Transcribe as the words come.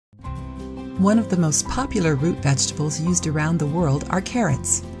One of the most popular root vegetables used around the world are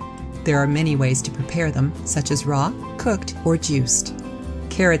carrots. There are many ways to prepare them, such as raw, cooked, or juiced.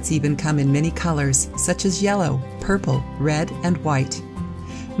 Carrots even come in many colors, such as yellow, purple, red, and white.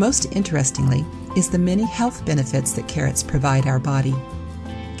 Most interestingly is the many health benefits that carrots provide our body.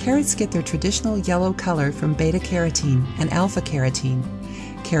 Carrots get their traditional yellow color from beta-carotene and alpha-carotene.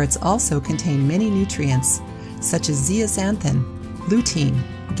 Carrots also contain many nutrients, such as zeaxanthin, lutein,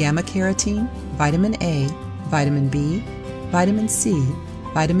 gamma-carotene, vitamin A, vitamin B, vitamin C,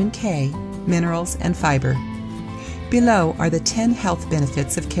 vitamin K, minerals, and fiber. Below are the 10 health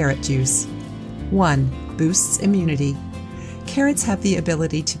benefits of carrot juice. 1. Boosts immunity. Carrots have the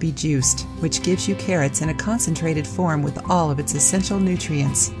ability to be juiced, which gives you carrots in a concentrated form with all of its essential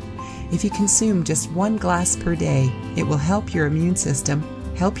nutrients. If you consume just 1 glass per day, it will help your immune system,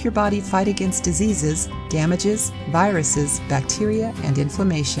 help your body fight against diseases, damages, viruses, bacteria, and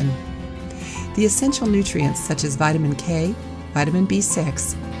inflammation. The essential nutrients such as vitamin K, vitamin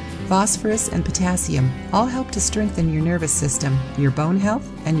B6, phosphorus, and potassium all help to strengthen your nervous system, your bone health,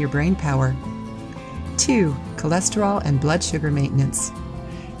 and your brain power. 2. Cholesterol and blood sugar maintenance.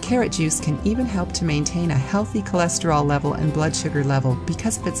 Carrot juice can even help to maintain a healthy cholesterol level and blood sugar level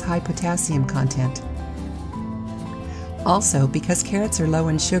because of its high potassium content. Also, because carrots are low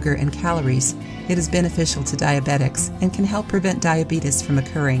in sugar and calories, it is beneficial to diabetics and can help prevent diabetes from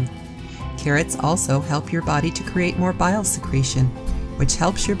occurring. Carrots also help your body to create more bile secretion, which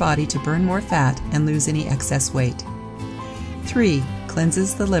helps your body to burn more fat and lose any excess weight. 3.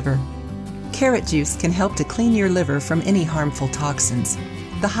 Cleanses the liver. Carrot juice can help to clean your liver from any harmful toxins.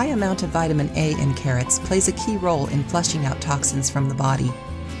 The high amount of vitamin A in carrots plays a key role in flushing out toxins from the body.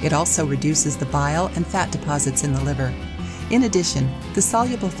 It also reduces the bile and fat deposits in the liver. In addition, the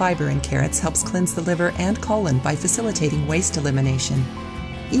soluble fiber in carrots helps cleanse the liver and colon by facilitating waste elimination.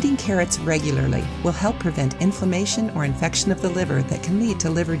 Eating carrots regularly will help prevent inflammation or infection of the liver that can lead to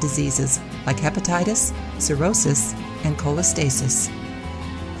liver diseases like hepatitis, cirrhosis, and cholestasis.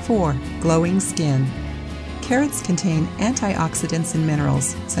 4. Glowing skin. Carrots contain antioxidants and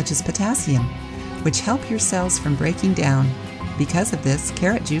minerals such as potassium, which help your cells from breaking down. Because of this,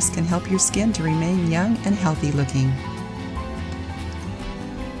 carrot juice can help your skin to remain young and healthy looking.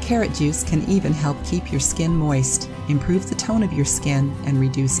 Carrot juice can even help keep your skin moist, improve the tone of your skin, and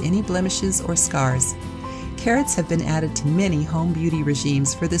reduce any blemishes or scars. Carrots have been added to many home beauty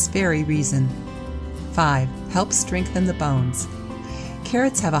regimes for this very reason. 5. Help strengthen the bones.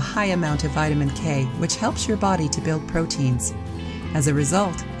 Carrots have a high amount of vitamin K, which helps your body to build proteins. As a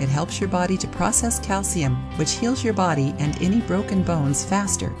result, it helps your body to process calcium, which heals your body and any broken bones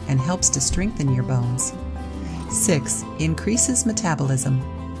faster and helps to strengthen your bones. 6. Increases metabolism.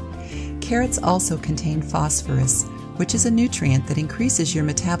 Carrots also contain phosphorus, which is a nutrient that increases your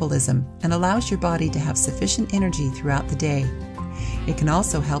metabolism and allows your body to have sufficient energy throughout the day. It can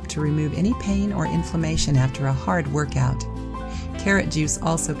also help to remove any pain or inflammation after a hard workout. Carrot juice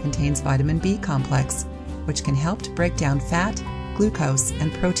also contains vitamin B complex, which can help to break down fat, glucose,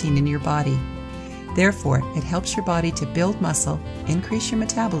 and protein in your body. Therefore, it helps your body to build muscle, increase your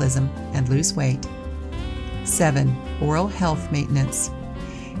metabolism, and lose weight. 7. Oral health maintenance.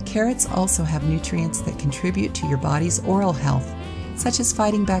 Carrots also have nutrients that contribute to your body's oral health, such as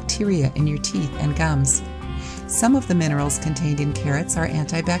fighting bacteria in your teeth and gums. Some of the minerals contained in carrots are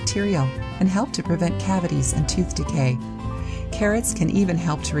antibacterial and help to prevent cavities and tooth decay. Carrots can even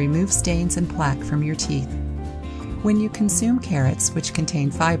help to remove stains and plaque from your teeth. When you consume carrots, which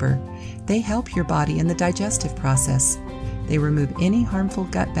contain fiber, they help your body in the digestive process. They remove any harmful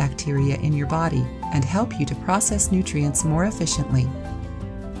gut bacteria in your body and help you to process nutrients more efficiently.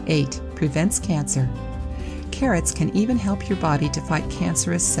 8. Prevents cancer. Carrots can even help your body to fight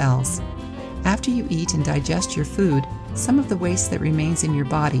cancerous cells. After you eat and digest your food, some of the waste that remains in your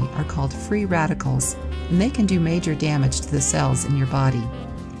body are called free radicals, and they can do major damage to the cells in your body.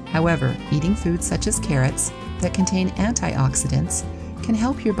 However, eating foods such as carrots that contain antioxidants can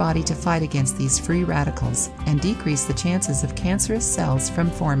help your body to fight against these free radicals and decrease the chances of cancerous cells from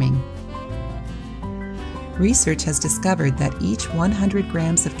forming. Research has discovered that each 100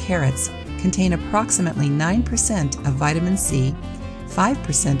 grams of carrots contain approximately 9% of vitamin C,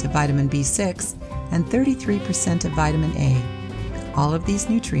 5% of vitamin B6, and 33% of vitamin A. All of these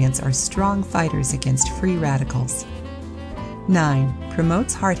nutrients are strong fighters against free radicals. 9.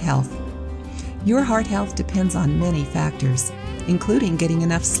 Promotes heart health. Your heart health depends on many factors, including getting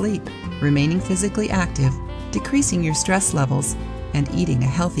enough sleep, remaining physically active, decreasing your stress levels, and eating a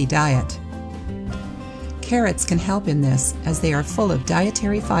healthy diet. Carrots can help in this as they are full of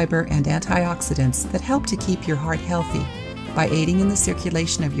dietary fiber and antioxidants that help to keep your heart healthy by aiding in the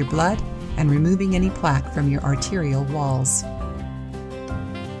circulation of your blood and removing any plaque from your arterial walls.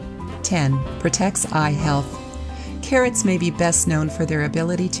 10. Protects eye health. Carrots may be best known for their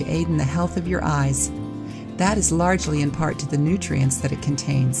ability to aid in the health of your eyes. That is largely in part to the nutrients that it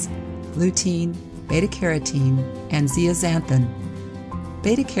contains: lutein, beta-carotene, and zeaxanthin.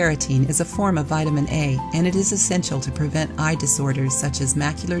 Beta-carotene is a form of vitamin A, and it is essential to prevent eye disorders such as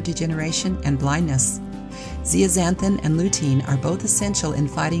macular degeneration and blindness. Zeaxanthin and lutein are both essential in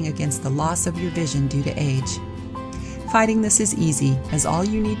fighting against the loss of your vision due to age. Fighting this is easy, as all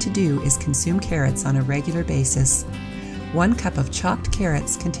you need to do is consume carrots on a regular basis. 1 cup of chopped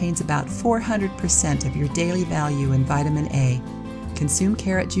carrots contains about 400% of your daily value in vitamin A. Consume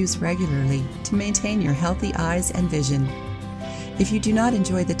carrot juice regularly to maintain your healthy eyes and vision. If you do not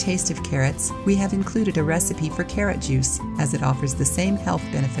enjoy the taste of carrots, we have included a recipe for carrot juice, as it offers the same health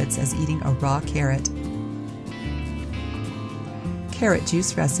benefits as eating a raw carrot. Carrot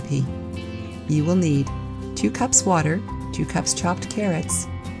juice recipe. You will need 2 cups water, 2 cups chopped carrots,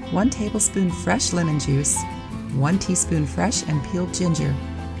 1 tablespoon fresh lemon juice, 1 teaspoon fresh and peeled ginger,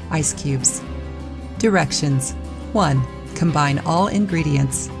 ice cubes. Directions: 1. Combine all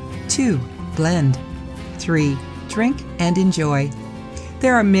ingredients. 2. Blend. 3. Drink and enjoy.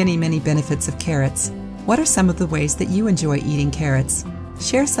 There are many benefits of carrots. What are some of the ways that you enjoy eating carrots?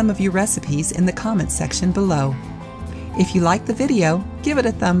 Share some of your recipes in the comments section below. If you like the video, give it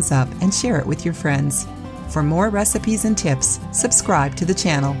a thumbs up and share it with your friends. For more recipes and tips, subscribe to the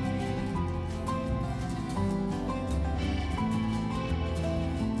channel.